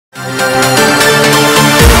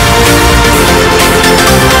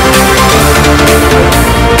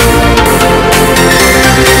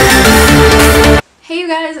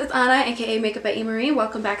it's Anna, aka Makeup by Marie.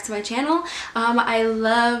 Welcome back to my channel. I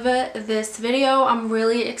love this video. I'm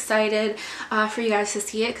really excited for you guys to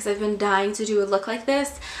see it because I've been dying to do a look like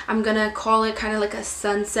this. I'm gonna call it kind of like a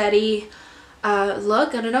sunset-y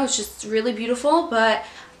look. I don't know, it's just really beautiful, but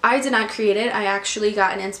I did not create it. I actually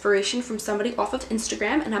got an inspiration from somebody off of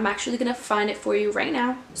Instagram, and I'm actually gonna find it for you right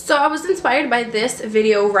now. So I was inspired by this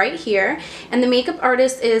video right here, and the makeup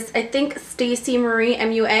artist is, I think, Stacey Marie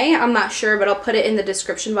MUA. I'm not sure, but I'll put it in the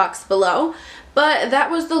description box below. But that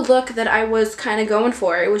was the look that I was kind of going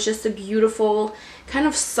for. It was just a beautiful kind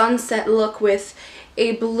of sunset look with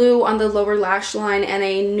a blue on the lower lash line and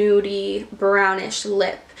a nudie brownish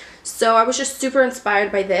lip. So I was just super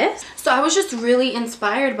inspired by this. So I was just really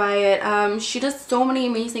inspired by it. She does so many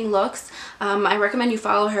amazing looks. I recommend you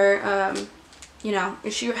follow her. You know,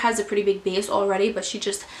 she has a pretty big base already, but she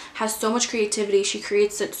just has so much creativity. She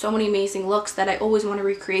creates so many amazing looks that I always want to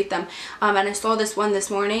recreate them. And I saw this one this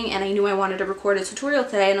morning, and I knew I wanted to record a tutorial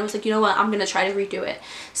today, and I was like, you know what, I'm going to try to redo it.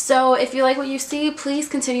 So if you like what you see, please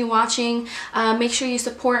continue watching. Make sure you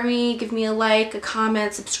support me, give me a like, a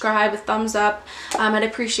comment, subscribe, a thumbs up. I'd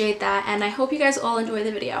appreciate that, and I hope you guys all enjoy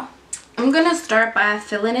the video. I'm going to start by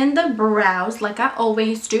filling in the brows like I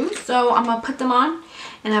always do. So I'm going to put them on,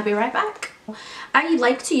 and I'll be right back. I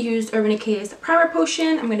like to use Urban Decay's Primer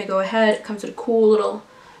Potion. I'm going to go ahead. It comes with a cool little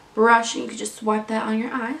brush, and you can just wipe that on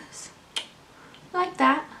your eyes. Like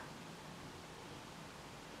that.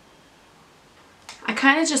 I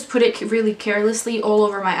kind of just put it really carelessly all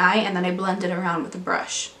over my eye, and then I blend it around with a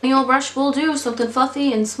brush. Any old brush will do, something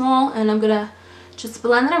fluffy and small, and I'm going to just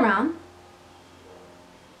blend it around.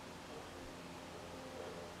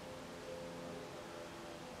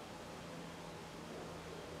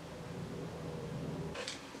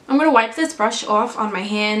 I'm going to wipe this brush off on my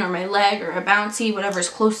hand or my leg or a bouncy, whatever's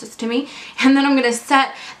closest to me. And then I'm going to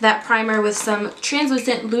set that primer with some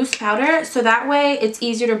translucent loose powder, so that way it's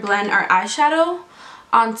easier to blend our eyeshadow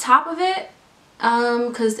on top of it.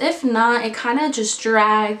 Because if not, it kind of just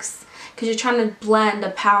drags because you're trying to blend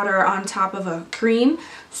a powder on top of a cream.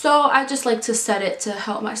 So I just like to set it to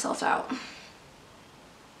help myself out.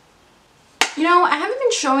 You know, I haven't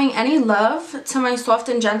been showing any love to my Soft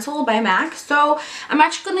and Gentle by MAC, so I'm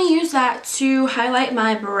actually going to use that to highlight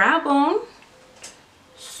my brow bone.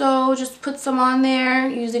 So just put some on there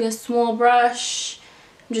using a small brush.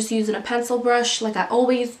 I'm just using a pencil brush like I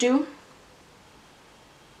always do.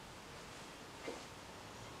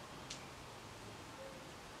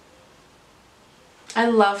 I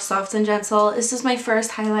love Soft and Gentle. This is my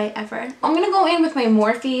first highlight ever. I'm going to go in with my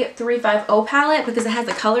Morphe 350 palette because it has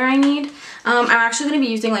the color I need. I'm actually going to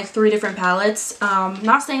be using like 3 different palettes.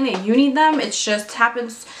 Not saying that you need them. It just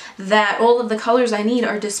happens that all of the colors I need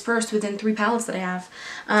are dispersed within 3 palettes that I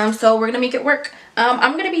have. So we're going to make it work.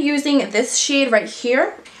 I'm going to be using this shade right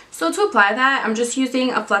here. So to apply that, I'm just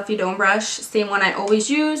using a fluffy dome brush, same one I always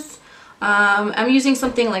use. I'm using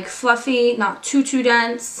something like fluffy, not too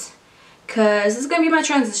dense, because this is going to be my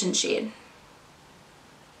transition shade.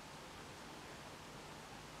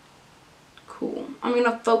 Cool. I'm going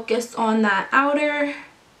to focus on that outer.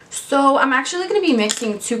 So I'm actually going to be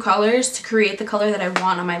mixing 2 colors to create the color that I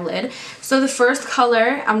want on my lid. So the first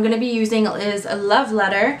color I'm going to be using is a Love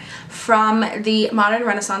Letter from the Modern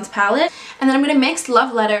Renaissance palette. And then I'm going to mix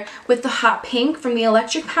Love Letter with the Hot Pink from the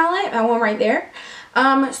Electric palette, that one right there.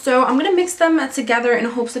 So I'm going to mix them together in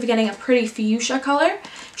hopes of getting a pretty fuchsia color.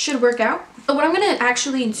 Should work out. So what I'm going to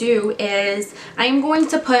actually do is I am going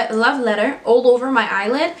to put Love Letter all over my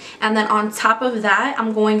eyelid, and then on top of that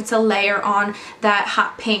I'm going to layer on that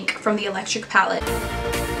Hot Pink from the Electric palette.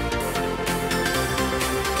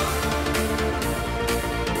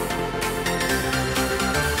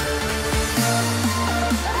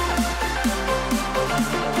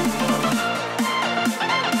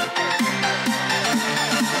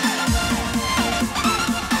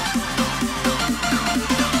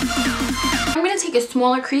 A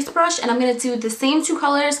smaller crease brush, and I'm going to do the same 2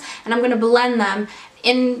 colors, and I'm going to blend them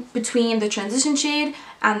in between the transition shade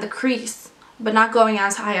and the crease, but not going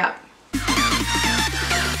as high up.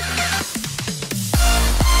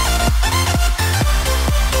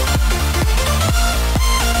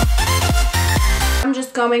 I'm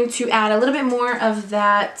just going to add a little bit more of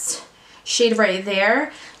that shade right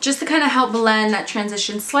there, just to kind of help blend that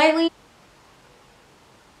transition slightly.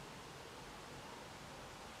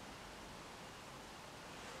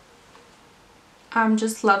 I'm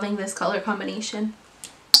just loving this color combination.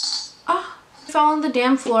 Oh, I fell on the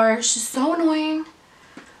damn floor. It's just so annoying.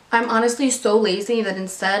 I'm honestly so lazy that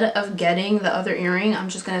instead of getting the other earring, I'm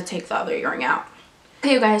just going to take the other earring out.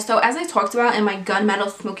 Okay, you guys, so as I talked about in my gunmetal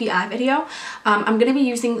smoky eye video, I'm going to be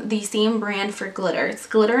using the same brand for glitter. It's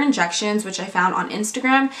Glitter Injections, which I found on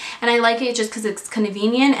Instagram, and I like it just because it's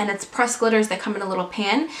convenient, and it's pressed glitters that come in a little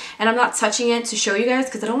pan, and I'm not touching it to show you guys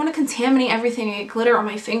because I don't want to contaminate everything and get glitter on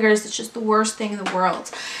my fingers. It's just the worst thing in the world.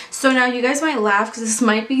 So now you guys might laugh because this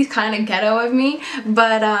might be kind of ghetto of me,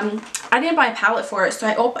 but I didn't buy a palette for it, so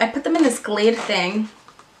I put them in this Glade thing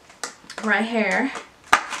right here.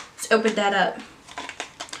 Let's open that up.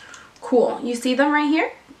 Cool. You see them right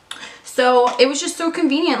here? So it was just so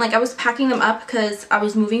convenient. Like, I was packing them up because I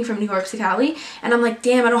was moving from New York to Cali, and I'm like,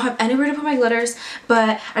 damn, I don't have anywhere to put my glitters,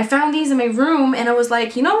 but I found these in my room, and I was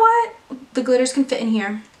like, you know what? The glitters can fit in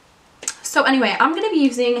here. So anyway, I'm going to be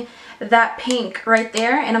using that pink right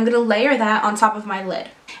there, and I'm going to layer that on top of my lid.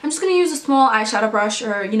 I'm just going to use a small eyeshadow brush,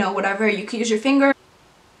 or, you know, whatever. You could use your finger.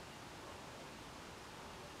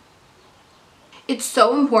 It's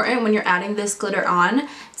so important when you're adding this glitter on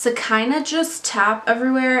to kind of just tap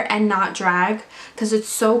everywhere and not drag, because it's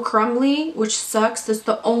so crumbly, which sucks. That's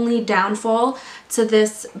the only downfall to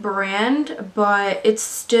this brand, but it's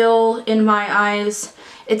still, in my eyes,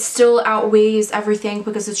 it still outweighs everything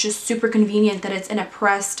because it's just super convenient that it's in a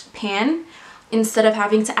pressed pan instead of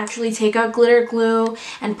having to actually take out glitter glue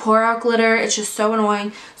and pour out glitter. It's just so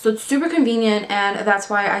annoying. So it's super convenient, and that's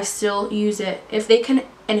why I still use it. If they can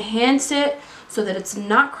enhance it so that it's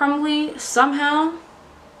not crumbly somehow,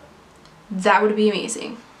 that would be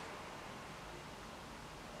amazing.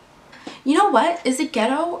 You know what? Is it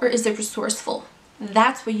ghetto or is it resourceful?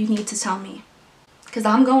 That's what you need to tell me, because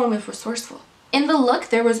I'm going with resourceful. In the look,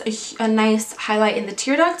 there was a nice highlight in the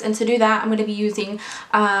tear duct, and to do that, I'm going to be using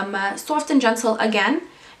Soft and Gentle again,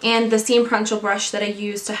 and the same pencil brush that I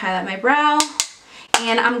used to highlight my brow.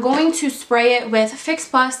 And I'm going to spray it with Fix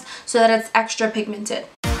Plus so that it's extra pigmented.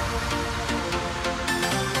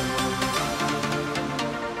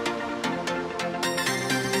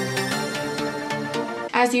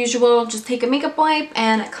 As usual, just take a makeup wipe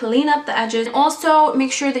and clean up the edges. Also,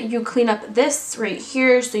 make sure that you clean up this right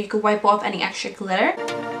here so you can wipe off any extra glitter.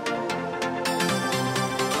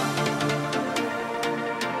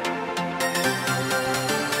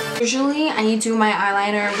 Usually I do my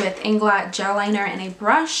eyeliner with Inglot gel liner and a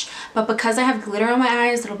brush, but because I have glitter on my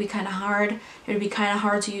eyes, it'll be kind of hard. It'll be kind of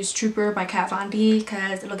hard to use Trooper by Kat Von D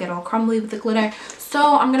because it'll get all crumbly with the glitter.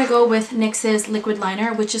 So I'm going to go with NYX's liquid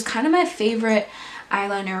liner, which is kind of my favorite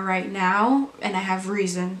eyeliner right now, and I have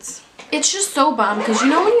reasons. It's just so bomb because, you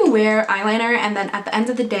know, when you wear eyeliner and then at the end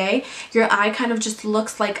of the day your eye kind of just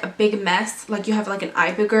looks like a big mess, like you have like an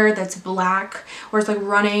eye booger that's black or it's like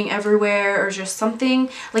running everywhere or just something.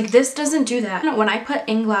 Like, this doesn't do that. When I put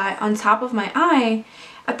Inglot on top of my eye,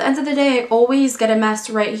 at the end of the day I always get a mess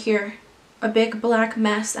right here, a big black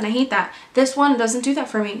mess, and I hate that. This one doesn't do that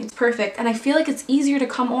for me. It's perfect, and I feel like it's easier to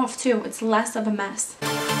come off too. It's less of a mess.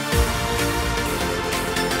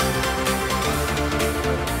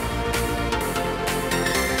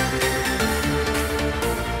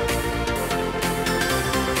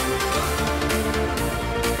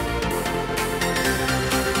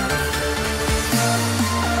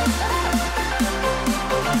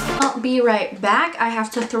 Be right back. I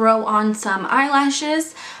have to throw on some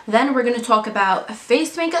eyelashes, then we're going to talk about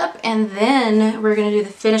face makeup, and then we're going to do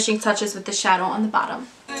the finishing touches with the shadow on the bottom.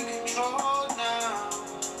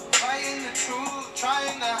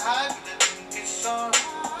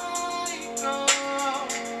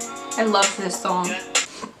 I love this song.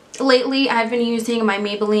 Lately, I've been using my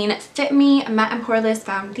Maybeline Fit Me Matte and Poreless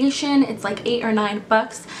Foundation. It's like $8 or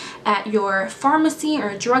 $9 at your pharmacy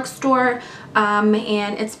or drugstore,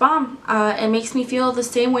 and it's bomb. It makes me feel the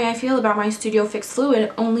same way I feel about my Studio Fix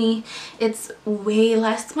Fluid, only it's way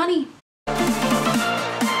less money.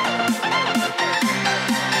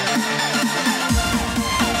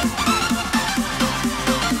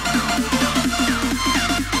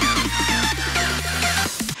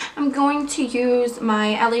 I'm going to use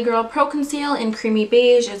my LA Girl Pro Conceal in Creamy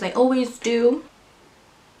Beige, as I always do.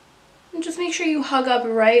 And just make sure you hug up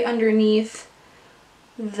right underneath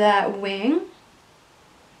that wing.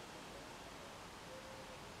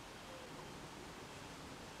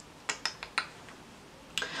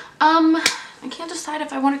 I can't decide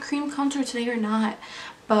if I want a cream contour today or not,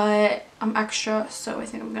 but I'm extra, so I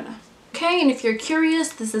think I'm gonna. Okay, and if you're curious,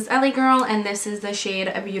 this is LA Girl, and this is the shade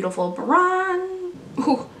A Beautiful Bronze.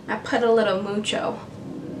 Ooh, I put a little mucho.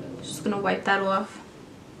 Just gonna wipe that off.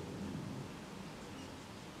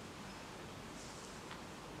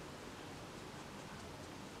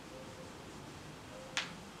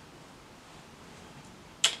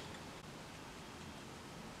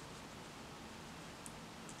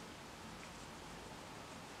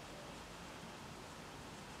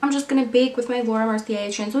 I'm just gonna bake with my Laura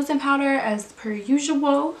Mercier translucent powder as per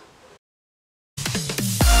usual.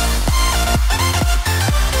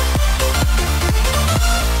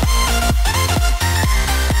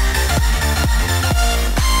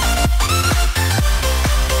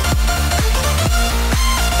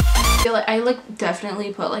 I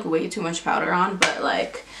definitely put like way too much powder on, but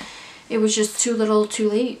like it was just too little too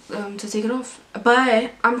late to take it off.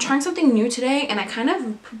 But I'm trying something new today, and I kind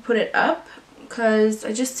of put it up because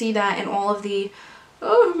I just see that in all of the,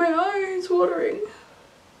 oh, my eyes watering.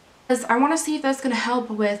 Because I want to see if that's going to help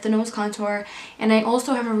with the nose contour, and I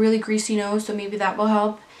also have a really greasy nose, so maybe that will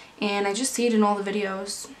help, and I just see it in all the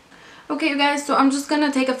videos. Okay, you guys, so I'm just going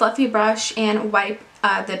to take a fluffy brush and wipe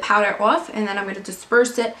the powder off, and then I'm going to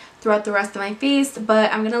disperse it throughout the rest of my face,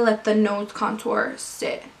 but I'm going to let the nose contour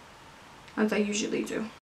sit, as I usually do.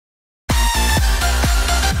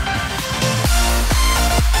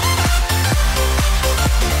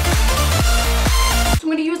 So I'm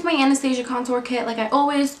going to use my Anastasia contour kit like I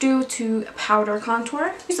always do to powder contour.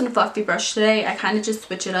 I'm using a fluffy brush today. I kind of just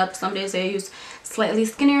switch it up. Some days I use slightly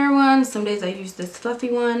skinnier one, some days I use this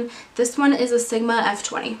fluffy one. This one is a Sigma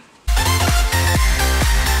F20.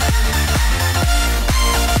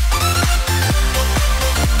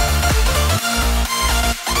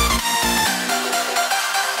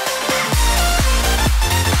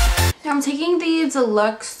 I'm taking the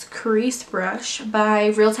Deluxe Crease Brush by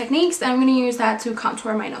Real Techniques, and I'm going to use that to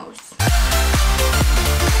contour my nose.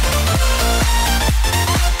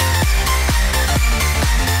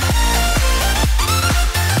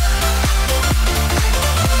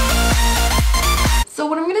 So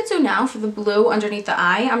what I'm going to do now for the blue underneath the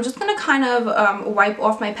eye, I'm just going to kind of wipe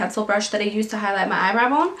off my pencil brush that I used to highlight my eyebrow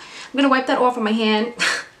bone. I'm going to wipe that off on my hand,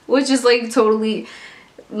 which is like totally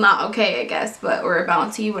not okay, I guess, but, or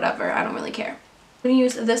bouncy, whatever, I don't really care. I'm gonna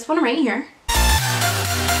use this one right here. I'm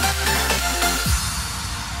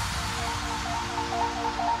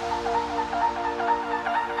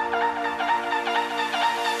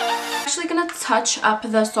actually gonna touch up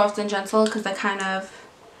the Soft and Gentle because I kind of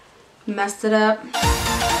messed it up.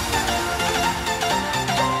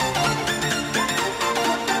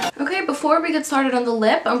 Before we get started on the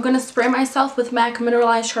lip, I'm going to spray myself with MAC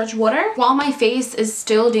Mineralize Charged Water. While my face is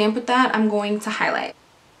still damp with that, I'm going to highlight.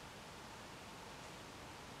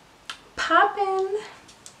 Poppin'.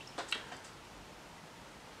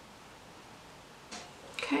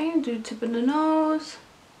 Okay, do tip of the nose.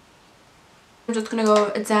 I'm just going to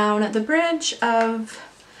go down the bridge of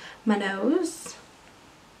my nose.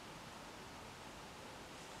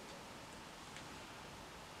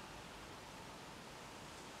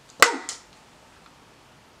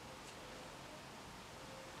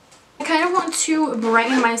 I kind of want to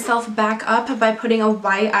brighten myself back up by putting a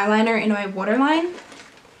white eyeliner in my waterline,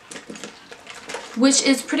 which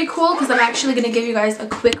is pretty cool because I'm actually going to give you guys a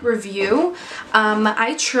quick review.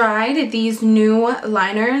 I tried these new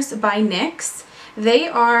liners by NYX. They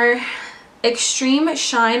are Extreme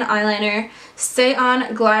Shine Eyeliner, Stay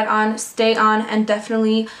On, Glide On, Stay On, and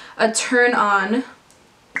definitely a Turn On.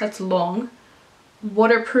 That's long.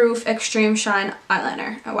 Waterproof Extreme Shine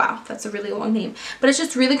Eyeliner. Oh wow, that's a really long name, but it's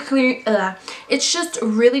just really clear. It's just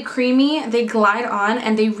really creamy. They glide on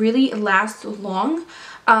and they really last long.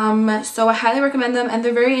 So I highly recommend them, and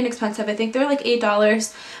they're very inexpensive. I think they're like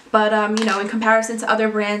 $8, but you know, in comparison to other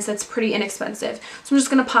brands, that's pretty inexpensive. So I'm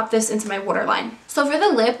just gonna pop this into my waterline. So for the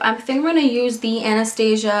lip, I think I'm gonna use the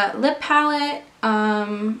Anastasia lip palette.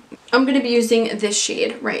 I'm gonna be using this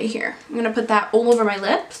shade right here. I'm gonna put that all over my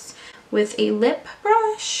lips with a lip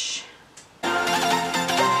brush.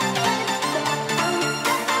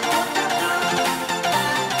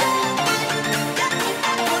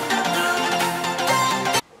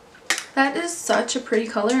 That is such a pretty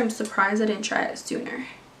color. I'm surprised I didn't try it sooner. It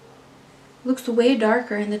looks way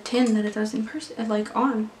darker in the tin than it does in person, like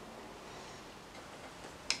on.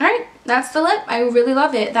 Alright, that's the lip. I really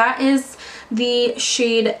love it. That is the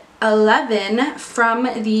shade 11 from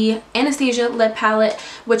the Anastasia lip palette,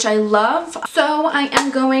 which I love. So I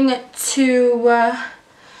am going to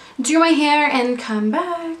do my hair and come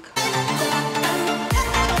back.